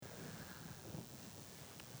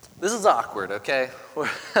This is awkward, okay,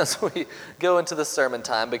 as we go into the sermon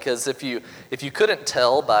time, because if you couldn't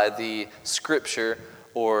tell by the scripture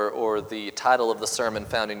or the title of the sermon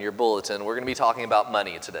found in your bulletin, we're going to be talking about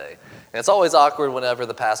money today. And it's always awkward whenever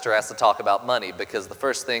the pastor has to talk about money, because the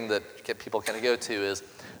first thing that people kind of go to is,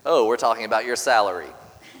 oh, we're talking about your salary.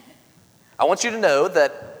 I want you to know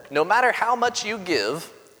that no matter how much you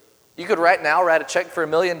give, you could right now write a check for $1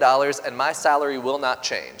 million and my salary will not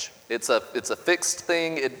change. It's a fixed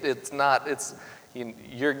thing.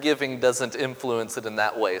 Your giving doesn't influence it in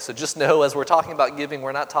that way. So just know, as we're talking about giving,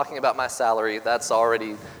 we're not talking about my salary. That's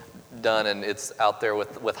already done, and it's out there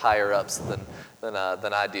with higher ups than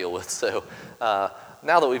I deal with. So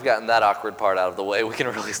now that we've gotten that awkward part out of the way, we can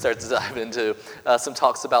really start to dive into some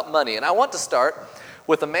talks about money. And I want to start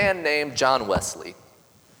with a man named John Wesley.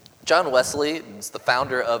 John Wesley is the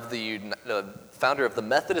founder of the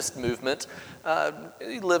Methodist movement.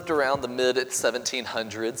 He lived around the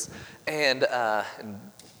mid-1700s, and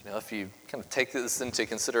if you kind of take this into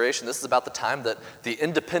consideration, this is about the time that the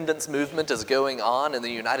independence movement is going on in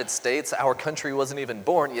the United States. Our country wasn't even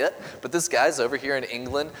born yet, but this guy's over here in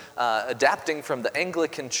England, adapting from the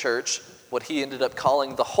Anglican Church, what he ended up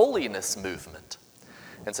calling the holiness movement.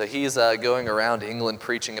 And so he's going around England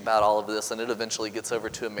preaching about all of this, and it eventually gets over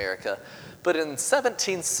to America. But in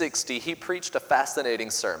 1760, he preached a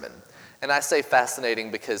fascinating sermon. And I say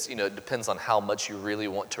fascinating because, it depends on how much you really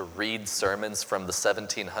want to read sermons from the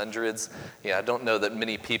 1700s. I don't know that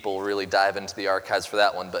many people really dive into the archives for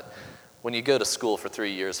that one, but when you go to school for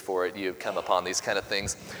 3 years for it, you come upon these kind of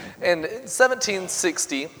things. And in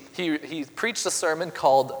 1760, he preached a sermon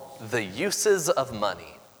called The Uses of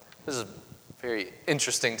Money. This is very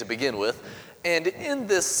interesting to begin with. And in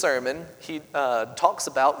this sermon, he talks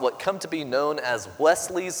about what come to be known as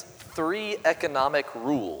Wesley's 3 economic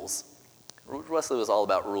rules. Wesley was all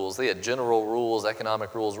about rules. They had general rules,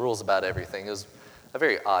 economic rules, rules about everything. It was a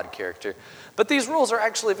very odd character. But these rules are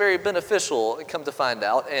actually very beneficial, come to find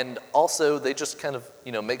out, and also they just kind of,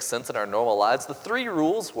 make sense in our normal lives. The 3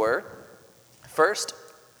 rules were, first,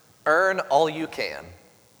 earn all you can.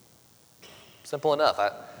 Simple enough.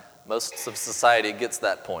 Most of society gets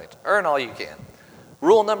that point. Earn all you can.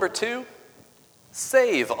 Rule number 2,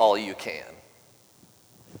 save all you can.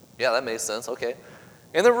 Yeah, that makes sense. Okay.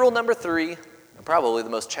 And then rule number 3, and probably the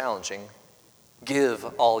most challenging, give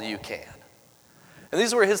all you can. And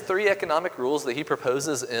these were his 3 economic rules that he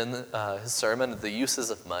proposes in his sermon, The Uses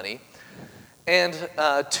of Money. And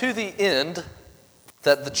to the end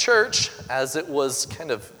that the church, as it was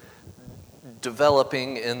kind of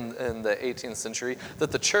developing in the 18th century,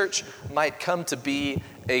 that the church might come to be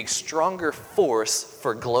a stronger force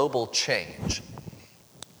for global change.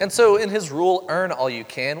 And so in his rule, earn all you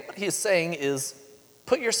can, what he is saying is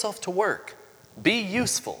put yourself to work, be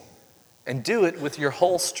useful, and do it with your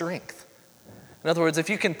whole strength. In other words, if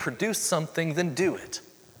you can produce something, then do it.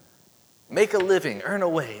 Make a living, earn a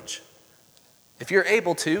wage. If you're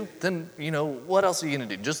able to, then, what else are you going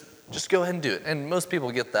to do? Just go ahead and do it. And most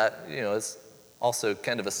people get that, it's also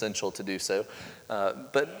kind of essential to do so.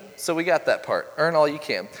 So we got that part, earn all you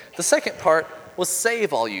can. The second part was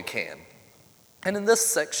save all you can. And in this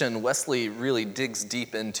section, Wesley really digs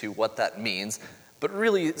deep into what that means, but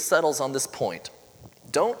really settles on this point.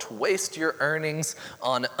 Don't waste your earnings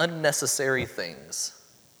on unnecessary things.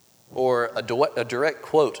 Or a direct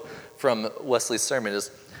quote from Wesley's sermon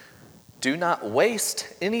is, do not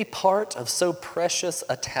waste any part of so precious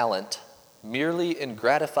a talent merely in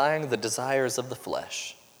gratifying the desires of the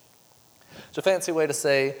flesh. It's a fancy way to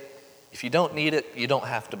say, if you don't need it, you don't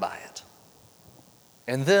have to buy it.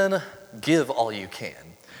 And then give all you can.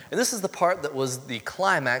 And this is the part that was the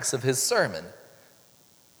climax of his sermon.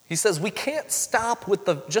 He says we can't stop with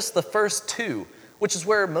just the first 2, which is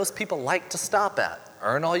where most people like to stop at.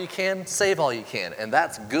 Earn all you can, save all you can, and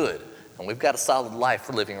that's good. And we've got a solid life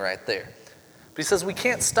for living right there. But he says we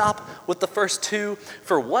can't stop with the first 2,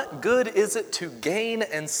 for what good is it to gain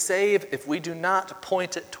and save if we do not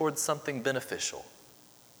point it towards something beneficial?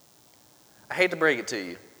 I hate to break it to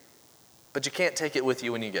you, but you can't take it with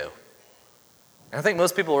you when you go. And I think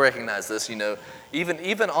most people recognize this,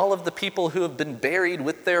 even all of the people who have been buried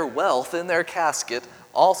with their wealth in their casket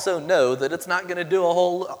also know that it's not going to do a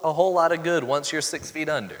whole lot of good once you're 6 feet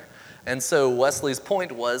under. And so Wesley's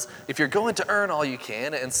point was, if you're going to earn all you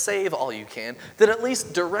can and save all you can, then at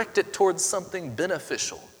least direct it towards something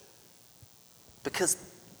beneficial. Because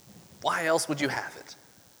why else would you have it?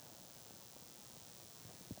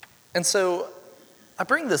 And so I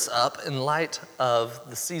bring this up in light of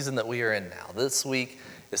the season that we are in now. This week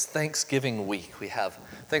is Thanksgiving week. We have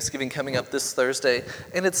Thanksgiving coming up this Thursday,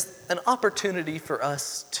 and it's an opportunity for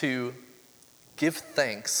us to give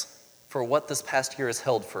thanks for what this past year has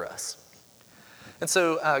held for us. And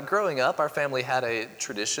so growing up, our family had a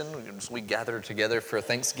tradition. We gathered together for a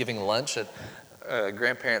Thanksgiving lunch at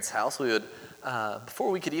grandparents' house. We would, before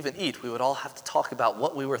we could even eat, we would all have to talk about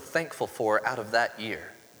what we were thankful for out of that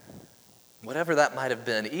year. Whatever that might have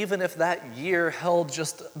been, even if that year held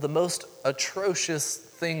just the most atrocious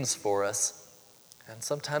things for us, and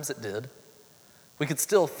sometimes it did, we could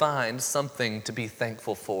still find something to be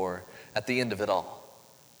thankful for at the end of it all.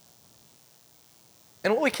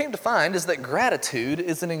 And what we came to find is that gratitude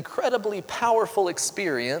is an incredibly powerful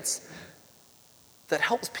experience that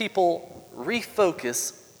helps people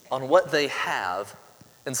refocus on what they have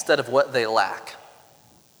instead of what they lack.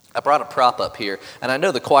 I brought a prop up here, and I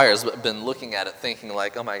know the choir's been looking at it thinking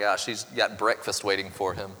like, oh my gosh, he's got breakfast waiting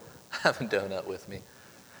for him. Have a donut with me.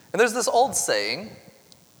 And there's this old saying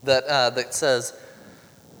that says,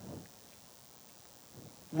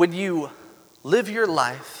 when you live your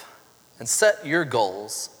life and set your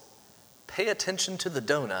goals, pay attention to the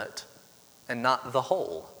donut and not the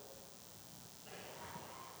hole.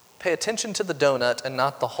 Pay attention to the donut and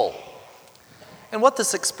not the hole. And what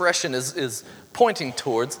this expression is pointing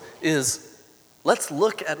towards is, let's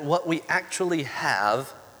look at what we actually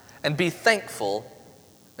have and be thankful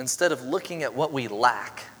instead of looking at what we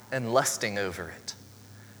lack and lusting over it.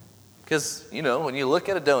 Because, when you look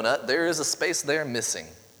at a donut, there is a space there missing.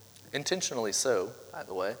 Intentionally so, by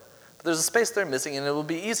the way. But there's a space there missing, and it will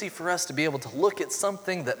be easy for us to be able to look at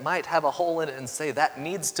something that might have a hole in it and say, that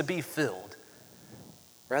needs to be filled,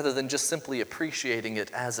 rather than just simply appreciating it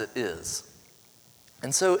as it is.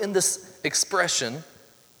 And so in this expression,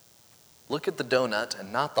 look at the donut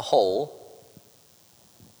and not the hole,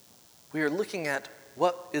 we are looking at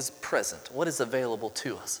what is present, what is available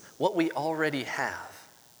to us, what we already have,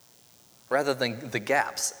 rather than the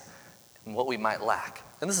gaps and what we might lack.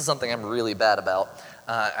 And this is something I'm really bad about.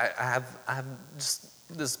 I have just,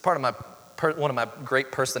 this is part of one of my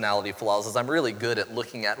great personality flaws is I'm really good at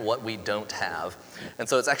looking at what we don't have. And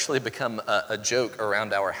so it's actually become a joke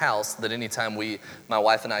around our house that anytime my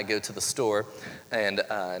wife and I go to the store and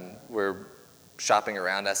we're shopping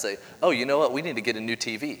around, I say, oh, you know what, we need to get a new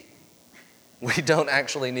TV. We don't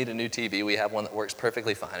actually need a new TV. We have one that works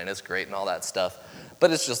perfectly fine and it's great and all that stuff.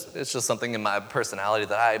 But it's just something in my personality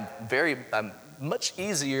that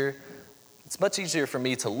it's much easier for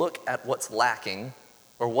me to look at what's lacking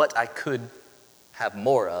or what I could have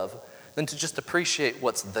more of than to just appreciate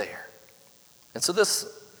what's there. And so this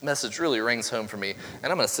message really rings home for me.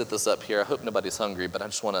 And I'm going to sit this up here. I hope nobody's hungry, but I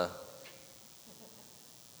just want to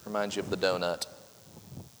remind you of the donut.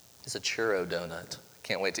 It's a churro donut.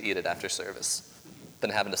 Can't wait to eat it after service. Been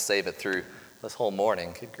having to save it through this whole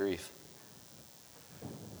morning. Good grief.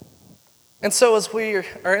 And so as we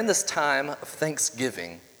are in this time of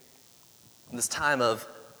Thanksgiving, this time of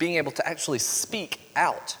being able to actually speak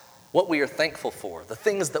out what we are thankful for, the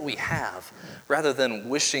things that we have, rather than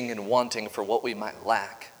wishing and wanting for what we might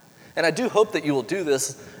lack. And I do hope that you will do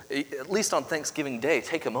this, at least on Thanksgiving Day,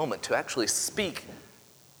 take a moment to actually speak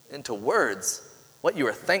into words what you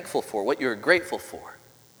are thankful for, what you are grateful for.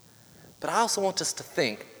 But I also want us to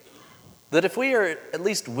think that if we are at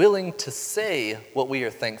least willing to say what we are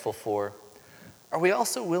thankful for, are we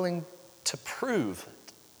also willing to prove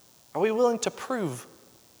it? Are we willing to prove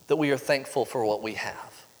that we are thankful for what we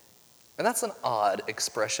have? And that's an odd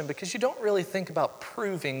expression because you don't really think about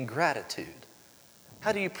proving gratitude.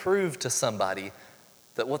 How do you prove to somebody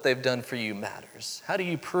that what they've done for you matters? How do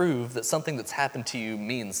you prove that something that's happened to you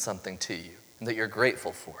means something to you and that you're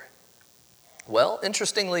grateful for it? Well,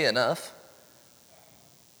 interestingly enough,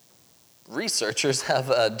 researchers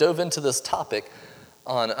have dove into this topic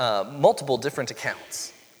on multiple different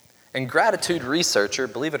accounts. And gratitude researcher,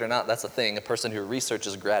 believe it or not, that's a thing, a person who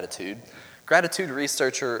researches gratitude. Gratitude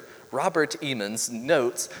researcher Robert Emmons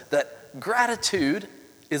notes that gratitude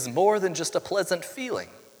is more than just a pleasant feeling.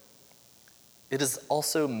 It is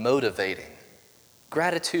also motivating.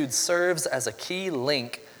 Gratitude serves as a key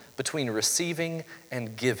link between receiving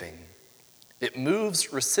and giving. It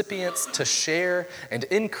moves recipients to share and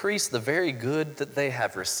increase the very good that they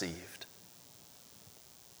have received.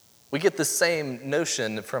 We get the same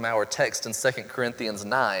notion from our text in 2 Corinthians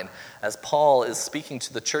 9 as Paul is speaking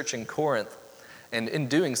to the church in Corinth. And in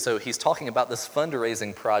doing so, he's talking about this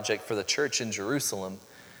fundraising project for the church in Jerusalem.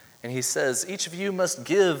 And he says, each of you must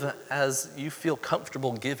give as you feel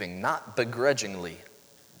comfortable giving, not begrudgingly. He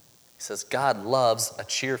says, God loves a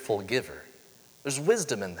cheerful giver. There's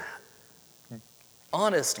wisdom in that.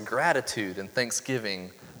 Honest gratitude and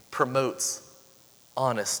thanksgiving promotes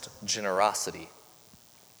honest generosity.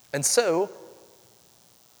 And so,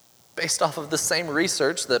 based off of the same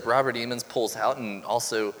research that Robert Emmons pulls out, and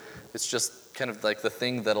also it's just kind of like the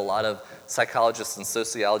thing that a lot of psychologists and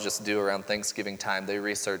sociologists do around Thanksgiving time. They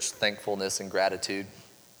research thankfulness and gratitude,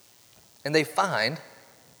 and they find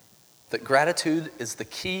that gratitude is the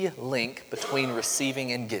key link between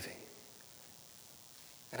receiving and giving.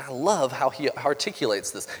 And I love how he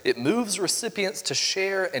articulates this. It moves recipients to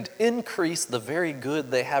share and increase the very good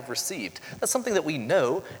they have received. That's something that we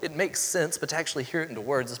know, it makes sense, but to actually hear it into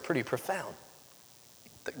words is pretty profound.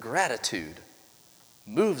 That gratitude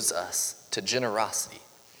moves us to generosity.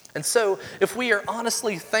 And so, if we are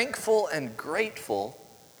honestly thankful and grateful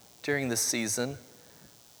during this season,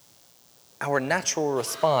 our natural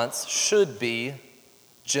response should be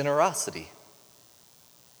generosity.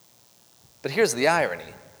 But here's the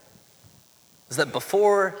irony, is that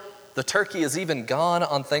before the turkey is even gone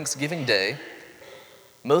on Thanksgiving Day,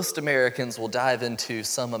 most Americans will dive into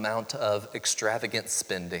some amount of extravagant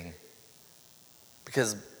spending.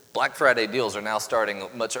 Because Black Friday deals are now starting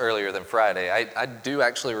much earlier than Friday. I do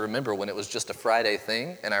actually remember when it was just a Friday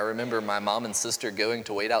thing, and I remember my mom and sister going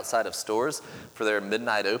to wait outside of stores for their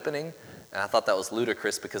midnight opening, and I thought that was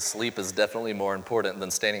ludicrous because sleep is definitely more important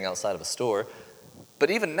than standing outside of a store. But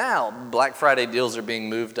even now, Black Friday deals are being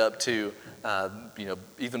moved up to,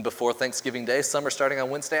 even before Thanksgiving Day. Some are starting on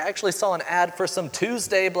Wednesday. I actually saw an ad for some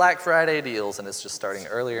Tuesday Black Friday deals, and it's just starting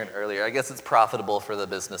earlier and earlier. I guess it's profitable for the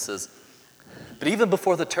businesses. But even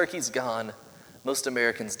before the turkey's gone, most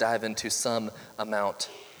Americans dive into some amount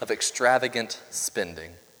of extravagant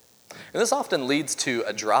spending. And this often leads to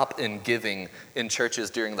a drop in giving in churches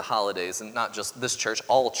during the holidays, and not just this church,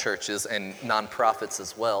 all churches and nonprofits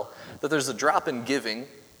as well. That there's a drop in giving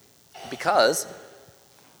because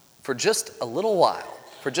for just a little while,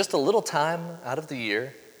 for just a little time out of the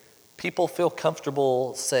year, people feel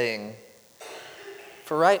comfortable saying,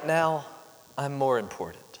 for right now, I'm more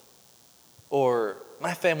important. Or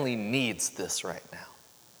my family needs this right now.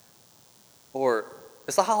 Or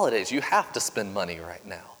it's the holidays, you have to spend money right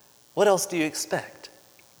now. What else do you expect?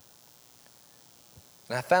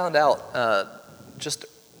 And I found out just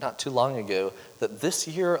not too long ago that this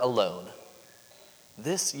year alone, in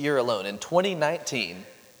 2019,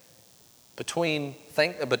 between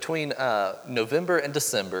November and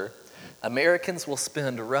December, Americans will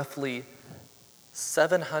spend roughly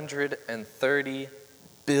 $730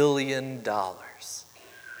 billion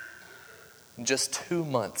in just 2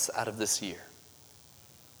 months out of this year.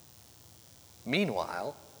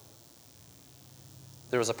 Meanwhile,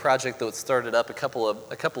 there was a project that was started up a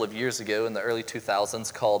couple of years ago in the early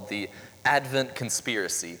 2000s called the Advent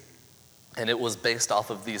Conspiracy. And it was based off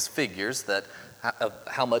of these figures of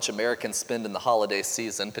how much Americans spend in the holiday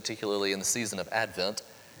season, particularly in the season of Advent,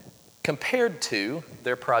 compared to,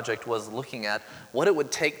 their project was looking at what it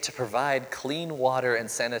would take to provide clean water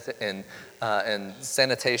and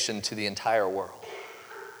sanitation to the entire world.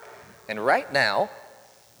 And right now,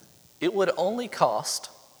 it would only cost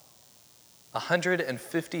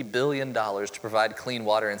 $150 billion to provide clean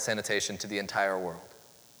water and sanitation to the entire world.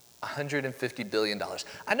 $150 billion.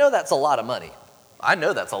 I know that's a lot of money.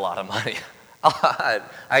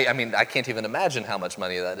 I mean, I can't even imagine how much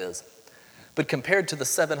money that is. But compared to the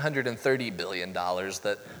 $730 billion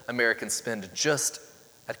that Americans spend just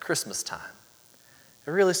at Christmas time,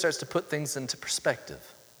 it really starts to put things into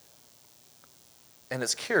perspective. And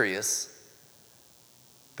it's curious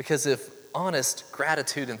because if honest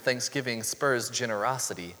gratitude and thanksgiving spurs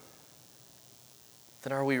generosity,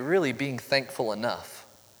 then are we really being thankful enough?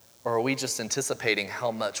 Or are we just anticipating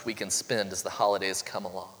how much we can spend as the holidays come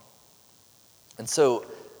along? And so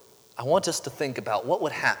I want us to think about what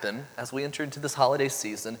would happen as we enter into this holiday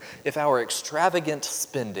season if our extravagant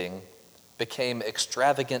spending became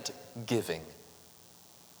extravagant giving.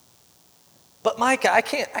 But Micah, I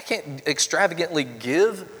can't extravagantly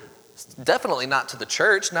give. Definitely not to the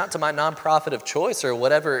church, not to my nonprofit of choice or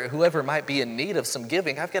whoever might be in need of some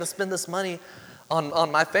giving. I've got to spend this money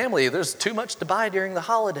on my family. There's too much to buy during the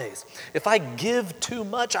holidays. If I give too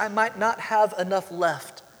much, I might not have enough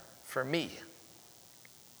left for me.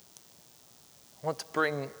 I want to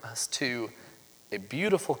bring us to a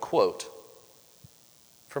beautiful quote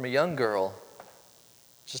from a young girl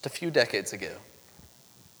just a few decades ago.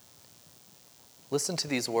 Listen to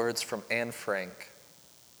these words from Anne Frank.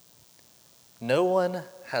 No one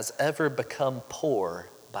has ever become poor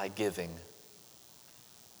by giving.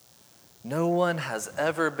 No one has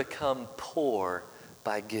ever become poor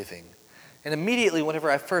by giving. And immediately, whenever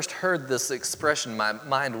I first heard this expression, my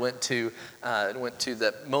mind went to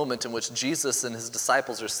that moment in which Jesus and his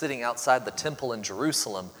disciples are sitting outside the temple in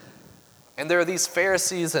Jerusalem. And there are these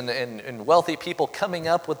Pharisees and wealthy people coming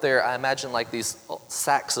up with their, I imagine, like these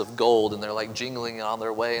sacks of gold, and they're like jingling on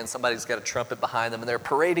their way, and somebody's got a trumpet behind them, and they're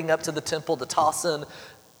parading up to the temple to toss in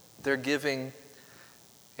their giving.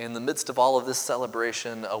 In the midst of all of this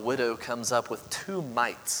celebration, a widow comes up with 2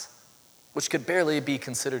 mites, which could barely be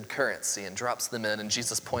considered currency, and drops them in, and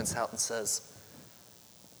Jesus points out and says,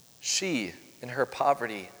 she, in her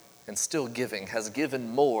poverty and still giving, has given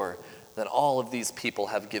more than all of these people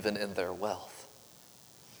have given in their wealth.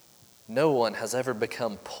 No one has ever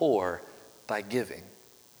become poor by giving.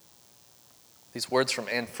 These words from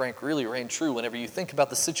Anne Frank really reign true whenever you think about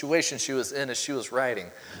the situation she was in as she was writing.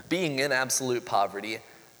 Being in absolute poverty,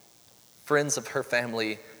 friends of her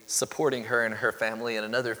family supporting her and her family, and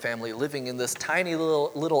another family living in this tiny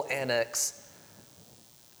little annex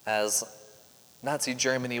as Nazi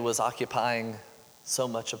Germany was occupying so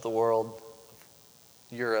much of the world,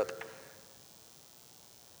 Europe.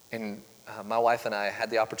 And my wife and I had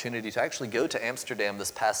the opportunity to actually go to Amsterdam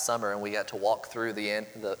this past summer, and we got to walk through the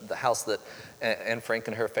house that Anne Frank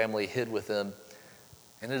and her family hid within.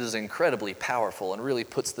 And it is incredibly powerful and really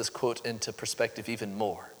puts this quote into perspective even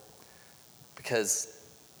more. Because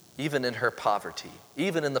even in her poverty,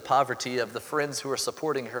 even in the poverty of the friends who were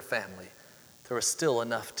supporting her family, there was still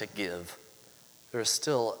enough to give. There was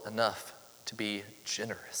still enough to be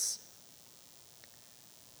generous.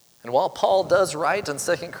 And while Paul does write in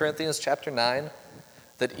 2 Corinthians chapter 9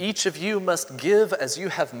 that each of you must give as you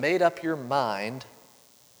have made up your mind,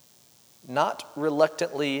 not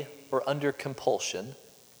reluctantly or under compulsion,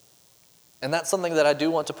 and that's something that I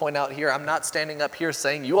do want to point out here. I'm not standing up here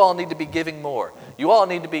saying you all need to be giving more. You all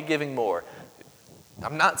need to be giving more.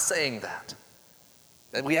 I'm not saying that.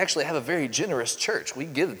 And we actually have a very generous church. We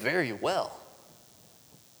give very well.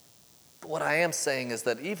 But what I am saying is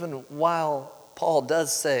that even while Paul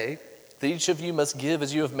does say that each of you must give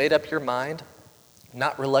as you have made up your mind,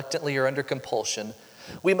 not reluctantly or under compulsion,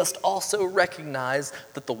 we must also recognize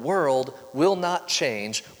that the world will not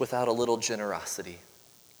change without a little generosity.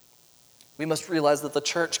 We must realize that the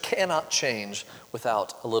church cannot change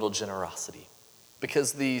without a little generosity,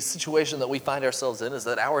 because the situation that we find ourselves in is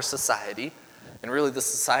that our society, and really the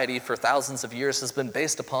society for thousands of years, has been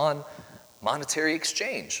based upon monetary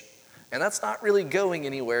exchange. And that's not really going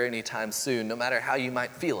anywhere anytime soon, no matter how you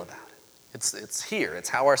might feel about it. It's here. It's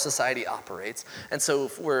how our society operates. And so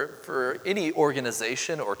for any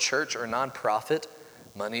organization or church or nonprofit,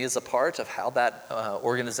 money is a part of how that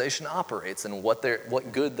organization operates and what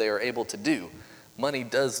good they are able to do. Money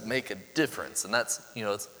does make a difference, and that's,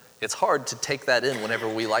 it's hard to take that in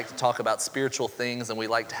whenever we like to talk about spiritual things and we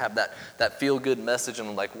like to have that feel-good message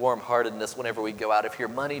and like warm-heartedness whenever we go out of here.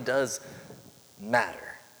 Money does matter.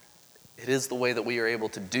 It is the way that we are able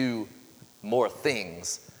to do more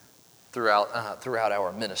things throughout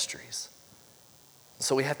our ministries.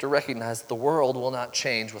 So we have to recognize that the world will not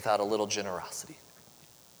change without a little generosity.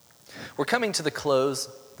 We're coming to the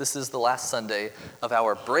close. This is the last Sunday of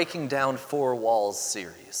our Breaking Down 4 Walls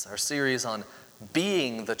series, our series on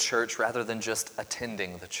being the church rather than just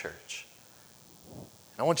attending the church.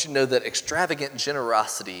 And I want you to know that extravagant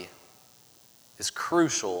generosity is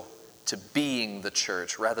crucial to being the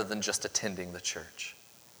church rather than just attending the church.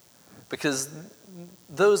 Because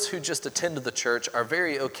those who just attend the church are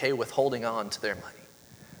very okay with holding on to their money.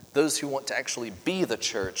 Those who want to actually be the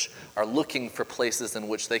church are looking for places in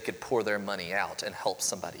which they could pour their money out and help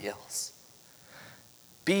somebody else.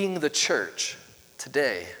 Being the church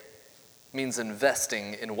today means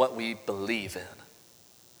investing in what we believe in.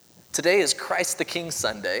 Today is Christ the King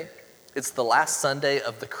Sunday. It's the last Sunday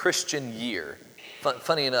of the Christian year.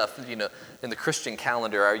 Funny enough, in the Christian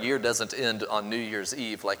calendar, our year doesn't end on New Year's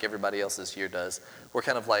Eve like everybody else's year does. It's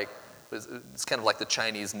kind of like the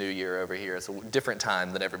Chinese New Year over here. It's a different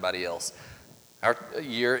time than everybody else. Our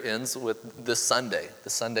year ends with this Sunday.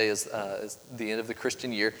 This Sunday is the end of the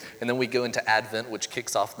Christian year. And then we go into Advent, which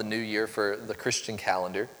kicks off the new year for the Christian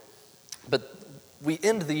calendar. But we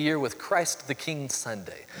end the year with Christ the King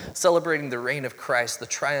Sunday, celebrating the reign of Christ, the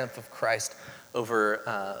triumph of Christ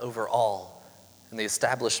over all, and the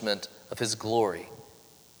establishment of his glory.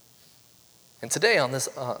 And today on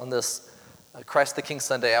this Christ the King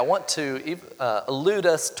Sunday, I want to allude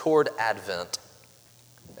us toward Advent.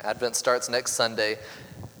 Advent starts next Sunday.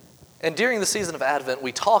 And during the season of Advent,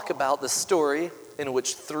 we talk about the story in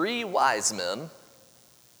which 3 wise men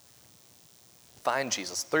find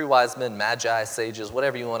Jesus. 3 wise men, magi, sages,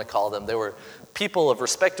 whatever you want to call them. They were people of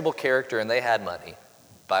respectable character, and they had money.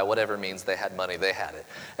 By whatever means they had money, they had it.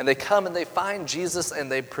 And they come and they find Jesus, and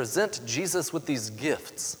they present Jesus with these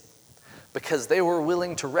gifts because they were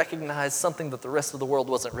willing to recognize something that the rest of the world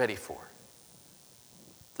wasn't ready for.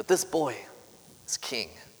 That this boy, as king.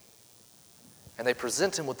 And they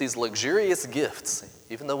present him with these luxurious gifts,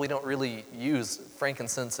 even though we don't really use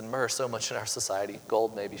frankincense and myrrh so much in our society.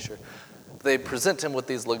 Gold, maybe, sure. They present him with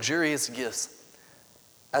these luxurious gifts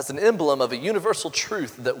as an emblem of a universal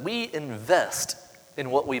truth that we invest in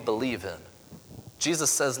what we believe in. Jesus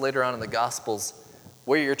says later on in the Gospels,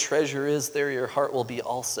 where your treasure is, there your heart will be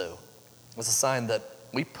also. It's a sign that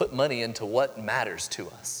we put money into what matters to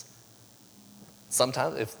us.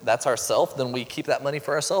 Sometimes, if that's ourself, then we keep that money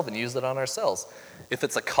for ourselves and use it on ourselves. If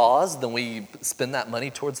it's a cause, then we spend that money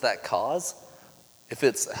towards that cause. If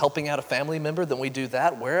it's helping out a family member, then we do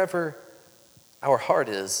that. Wherever our heart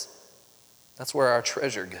is, that's where our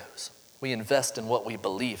treasure goes. We invest in what we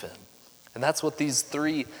believe in. And that's what these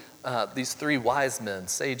three wise men,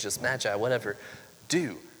 sages, magi, whatever,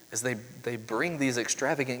 do, is they bring these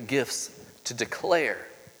extravagant gifts to declare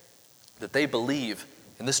that they believe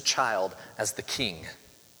in this child as the king.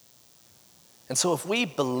 And so if we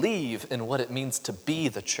believe in what it means to be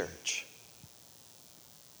the church,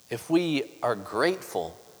 if we are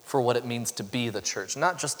grateful for what it means to be the church,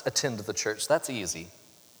 not just attend the church, that's easy.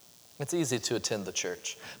 It's easy to attend the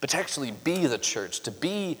church, but to actually be the church, to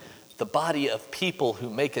be the body of people who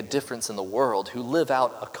make a difference in the world, who live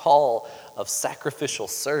out a call of sacrificial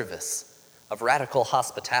service, of radical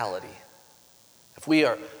hospitality. If we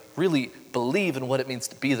are really believe in what it means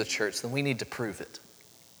to be the church, then we need to prove it.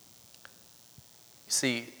 You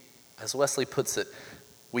see, as Wesley puts it,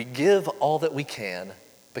 we give all that we can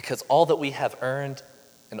because all that we have earned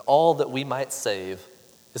and all that we might save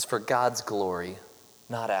is for God's glory,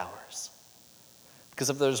 not ours. Because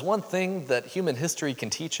if there's one thing that human history can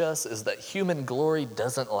teach us, is that human glory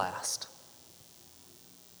doesn't last.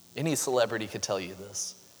 Any celebrity could tell you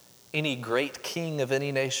this. Any great king of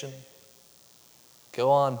any nation, go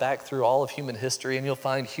on back through all of human history and you'll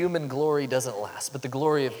find human glory doesn't last, but the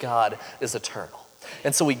glory of God is eternal.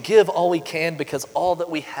 And so we give all we can because all that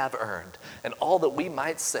we have earned and all that we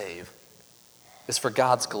might save is for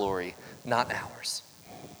God's glory, not ours.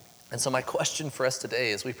 And so my question for us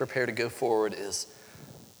today as we prepare to go forward is,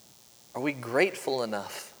 are we grateful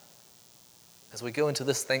enough as we go into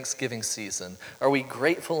this Thanksgiving season? Are we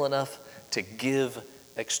grateful enough to give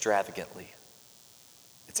extravagantly?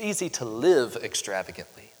 It's easy to live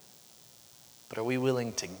extravagantly, but are we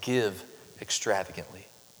willing to give extravagantly?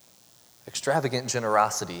 Extravagant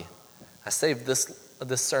generosity. I saved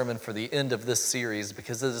this sermon for the end of this series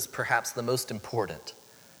because it is perhaps the most important.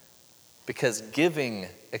 Because giving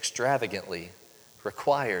extravagantly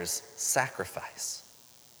requires sacrifice.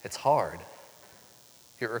 It's hard.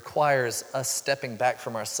 It requires us stepping back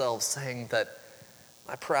from ourselves, saying that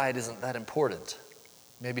my pride isn't that important.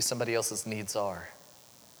 Maybe somebody else's needs are.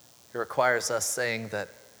 It requires us saying that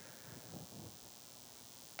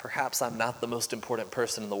perhaps I'm not the most important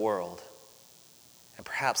person in the world, and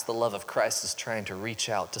perhaps the love of Christ is trying to reach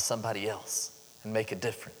out to somebody else and make a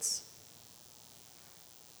difference.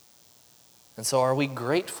 And so are we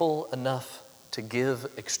grateful enough to give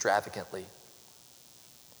extravagantly?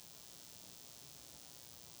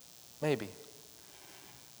 Maybe.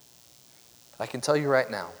 I can tell you right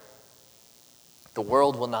now, the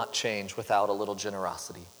world will not change without a little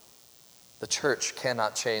generosity. The church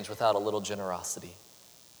cannot change without a little generosity.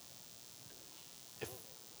 If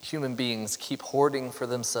human beings keep hoarding for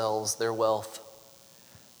themselves their wealth,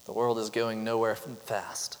 the world is going nowhere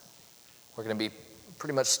fast. We're going to be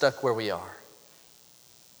pretty much stuck where we are.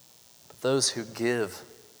 But those who give,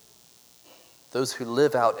 those who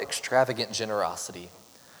live out extravagant generosity,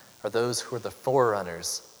 are those who are the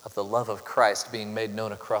forerunners of the love of Christ being made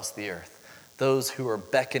known across the earth. Those who are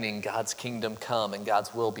beckoning God's kingdom come and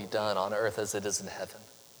God's will be done on earth as it is in heaven.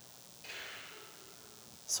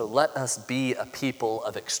 So let us be a people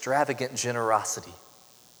of extravagant generosity.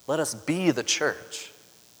 Let us be the church.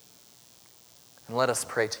 And let us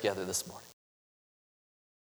pray together this morning.